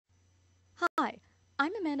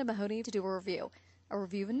I'm Amanda Mahoney to do a review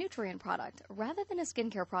of a nutrient product rather than a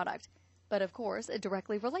skincare product. But of course, it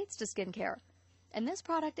directly relates to skincare. And this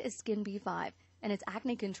product is Skin B5, and it's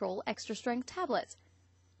acne control extra strength tablets.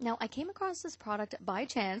 Now, I came across this product by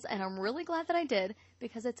chance, and I'm really glad that I did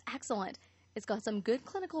because it's excellent. It's got some good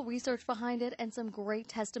clinical research behind it and some great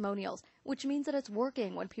testimonials, which means that it's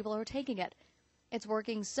working when people are taking it. It's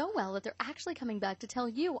working so well that they're actually coming back to tell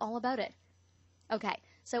you all about it. Okay,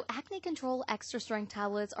 so acne control extra strength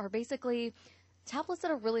tablets are basically tablets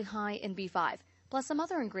that are really high in B5, plus some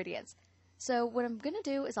other ingredients. So what I'm going to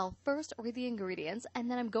do is I'll first read the ingredients,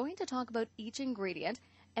 and then I'm going to talk about each ingredient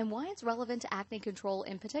and why it's relevant to acne control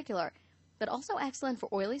in particular, but also excellent for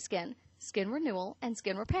oily skin, skin renewal, and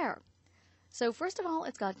skin repair. So first of all,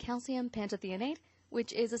 it's got calcium pantotheniate,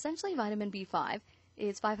 which is essentially vitamin B5.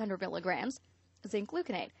 It's 500 milligrams. Zinc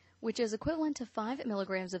gluconate, which is equivalent to 5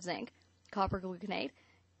 milligrams of zinc. Copper gluconate,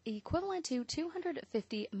 equivalent to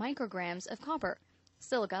 250 micrograms of copper.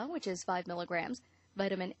 Silica, which is 5 milligrams.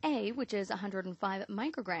 Vitamin A, which is 105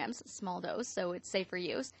 micrograms, small dose, so it's safe for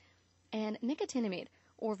use. And nicotinamide,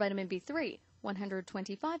 or vitamin B3,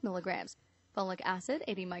 125 milligrams. Folic acid,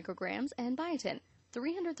 80 micrograms, and biotin,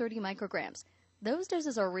 330 micrograms. Those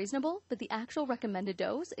doses are reasonable, but the actual recommended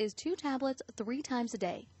dose is 2 tablets 3 times a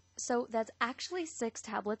day. So that's actually 6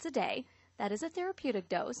 tablets a day. That is a therapeutic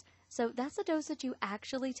dose. So that's the dose that you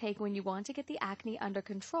actually take when you want to get the acne under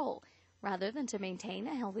control, rather than to maintain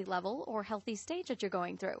a healthy level or healthy stage that you're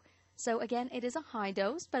going through. So again, it is a high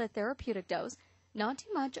dose, but a therapeutic dose. Not too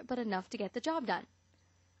much, but enough to get the job done.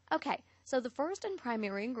 Okay, so the first and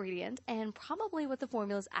primary ingredient, and probably what the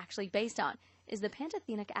formula is actually based on, is the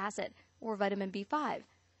pantothenic acid, or vitamin B5.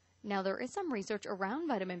 Now, there is some research around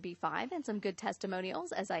vitamin B5 and some good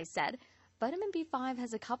testimonials, as I said. Vitamin B5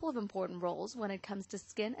 has a couple of important roles when it comes to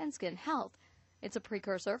skin and skin health. It's a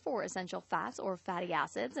precursor for essential fats or fatty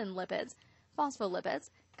acids and lipids, phospholipids,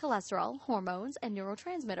 cholesterol, hormones, and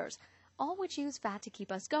neurotransmitters, all which use fat to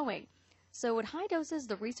keep us going. So at high doses,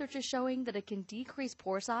 the research is showing that it can decrease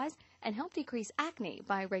pore size and help decrease acne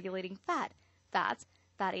by regulating fats,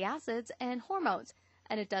 fatty acids, and hormones.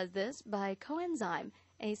 And it does this by coenzyme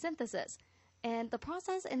A synthesis, and the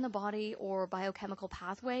process in the body or biochemical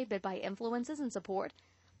pathway bid by influences and support.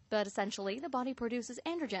 But essentially, the body produces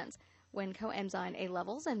androgens when coenzyme A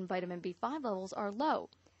levels and vitamin B5 levels are low.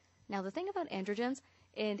 Now, the thing about androgens,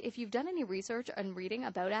 and if you've done any research and reading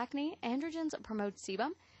about acne, androgens promote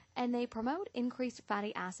sebum, and they promote increased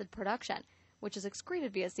fatty acid production, which is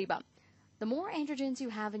excreted via sebum. The more androgens you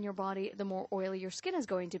have in your body, the more oily your skin is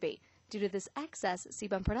going to be due to this excess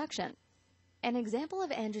sebum production. An example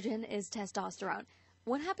of androgen is testosterone.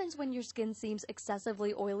 What happens when your skin seems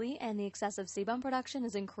excessively oily and the excessive sebum production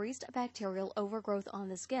is increased bacterial overgrowth on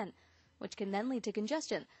the skin, which can then lead to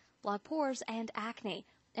congestion, blocked pores, and acne,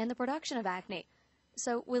 and the production of acne.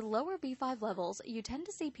 So with lower B5 levels, you tend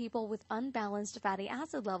to see people with unbalanced fatty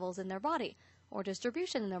acid levels in their body, or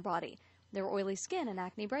distribution in their body, their oily skin and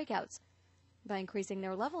acne breakouts. By increasing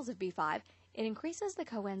their levels of B5, it increases the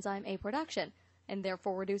coenzyme A production, and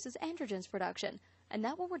therefore reduces androgens production, and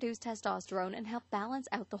that will reduce testosterone and help balance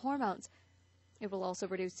out the hormones. It will also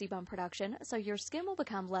reduce sebum production, so your skin will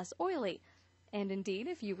become less oily. And indeed,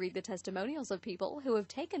 if you read the testimonials of people who have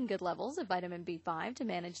taken good levels of vitamin B5 to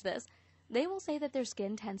manage this, they will say that their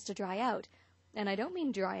skin tends to dry out. And I don't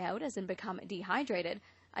mean dry out as in become dehydrated,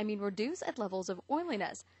 I mean reduce at levels of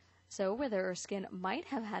oiliness. So where their skin might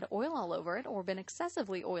have had oil all over it or been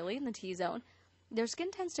excessively oily in the T-zone, their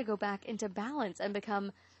skin tends to go back into balance and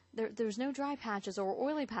become, there's no dry patches or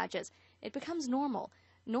oily patches. It becomes normal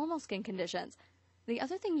skin conditions. The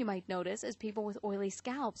other thing you might notice is people with oily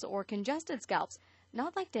scalps or congested scalps,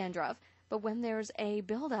 not like dandruff, but when there's a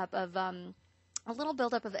buildup of, a little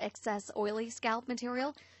buildup of excess oily scalp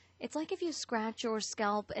material. It's like if you scratch your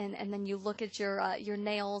scalp and then you look at your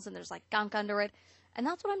nails and there's like gunk under it. And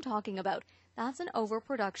that's what I'm talking about. That's an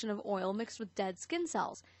overproduction of oil mixed with dead skin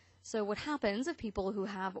cells. So what happens if people who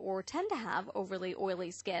have or tend to have overly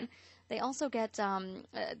oily skin, they also get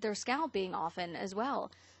their scalp being often as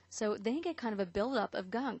well. So they get kind of a buildup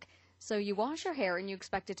of gunk. So you wash your hair and you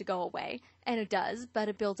expect it to go away, and it does, but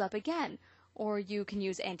it builds up again. Or you can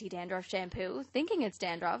use anti-dandruff shampoo thinking it's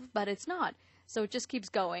dandruff, but it's not. So it just keeps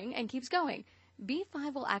going and keeps going.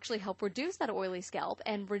 B5 will actually help reduce that oily scalp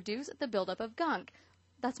and reduce the buildup of gunk.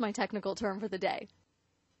 That's my technical term for the day.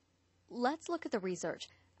 Let's look at the research.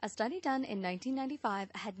 A study done in 1995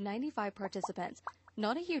 had 95 participants.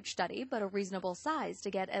 Not a huge study, but a reasonable size to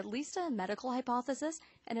get at least a medical hypothesis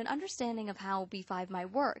and an understanding of how B5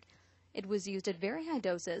 might work. It was used at very high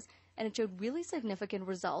doses, and it showed really significant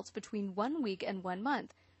results between 1 week and 1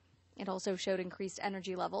 month. It also showed increased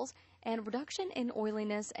energy levels and reduction in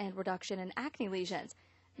oiliness and reduction in acne lesions.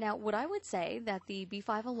 Now, what I would say that the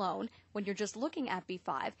B5 alone, when you're just looking at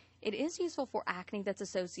B5, it is useful for acne that's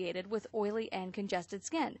associated with oily and congested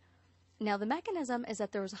skin. Now, the mechanism is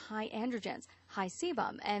that there's high androgens, high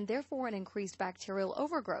sebum, and therefore an increased bacterial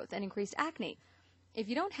overgrowth and increased acne. If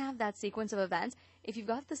you don't have that sequence of events, if you've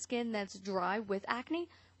got the skin that's dry with acne,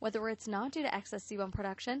 whether it's not due to excess sebum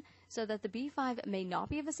production, so that the B5 may not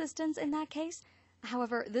be of assistance in that case.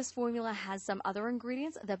 However, this formula has some other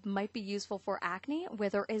ingredients that might be useful for acne where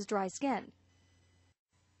there is dry skin.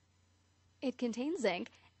 It contains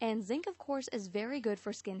zinc, and zinc, of course, is very good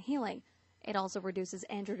for skin healing. It also reduces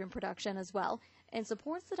androgen production as well, and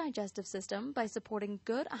supports the digestive system by supporting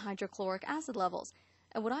good hydrochloric acid levels.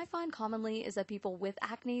 And what I find commonly is that people with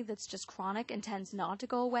acne that's just chronic and tends not to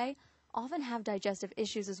go away often have digestive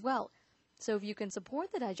issues as well. So if you can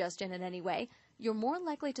support the digestion in any way, you're more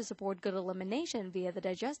likely to support good elimination via the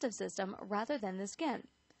digestive system rather than the skin.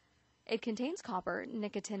 It contains copper,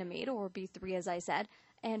 nicotinamide, or B3 as I said,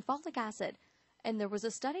 and folic acid. And there was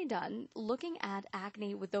a study done looking at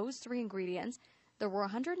acne with those three ingredients. There were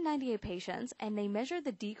 198 patients, and they measured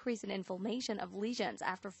the decrease in inflammation of lesions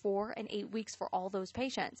after 4 and 8 weeks for all those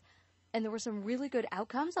patients. And there were some really good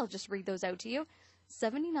outcomes. I'll just read those out to you.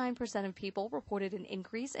 79% of people reported an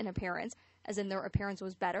increase in appearance, as in their appearance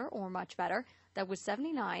was better or much better. That was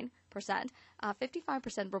 79%.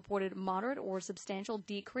 55% reported moderate or substantial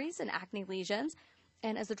decrease in acne lesions.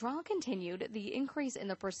 And as the trial continued, the increase in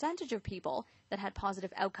the percentage of people that had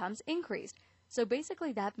positive outcomes increased. So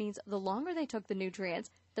basically that means the longer they took the nutrients,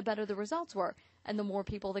 the better the results were, and the more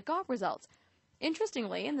people that got results.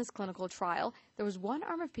 Interestingly, in this clinical trial, there was one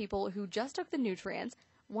arm of people who just took the nutrients,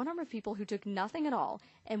 one arm of people who took nothing at all,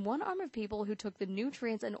 and one arm of people who took the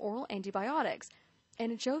nutrients and oral antibiotics.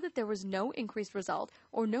 And it showed that there was no increased result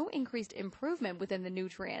or no increased improvement within the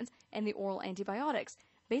nutrients and the oral antibiotics,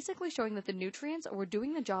 basically showing that the nutrients were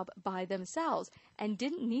doing the job by themselves and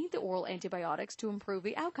didn't need the oral antibiotics to improve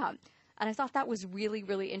the outcome. And I thought that was really,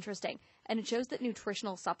 really interesting. And it shows that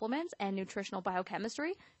nutritional supplements and nutritional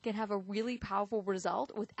biochemistry can have a really powerful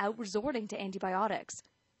result without resorting to antibiotics.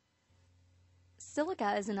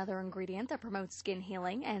 Silica is another ingredient that promotes skin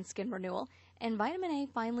healing and skin renewal, and vitamin A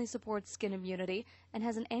finally supports skin immunity and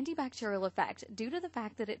has an antibacterial effect due to the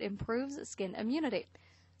fact that it improves skin immunity.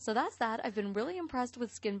 So that's that. I've been really impressed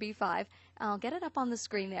with Skin B5. I'll get it up on the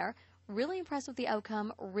screen there. Really impressed with the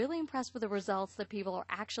outcome, really impressed with the results that people are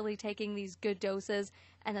actually taking these good doses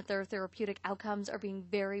and that their therapeutic outcomes are being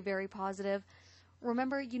very, very positive.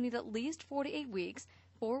 Remember, you need at least 4 to 8 weeks,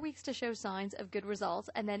 4 weeks to show signs of good results,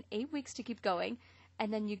 and then 8 weeks to keep going.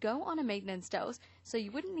 And then you go on a maintenance dose, so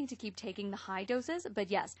you wouldn't need to keep taking the high doses,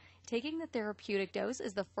 but yes, taking the therapeutic dose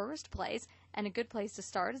is the first place and a good place to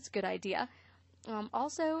start. It's a good idea.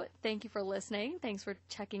 Also, thank you for listening. Thanks for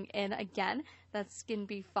checking in again. That's Skin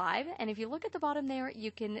B5. And if you look at the bottom there, you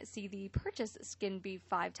can see the purchase Skin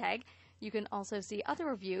B5 tag. You can also see other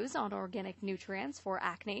reviews on organic nutrients for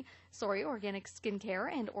acne, organic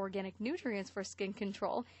skincare, and organic nutrients for skin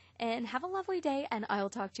control. And have a lovely day, and I'll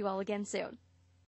talk to you all again soon.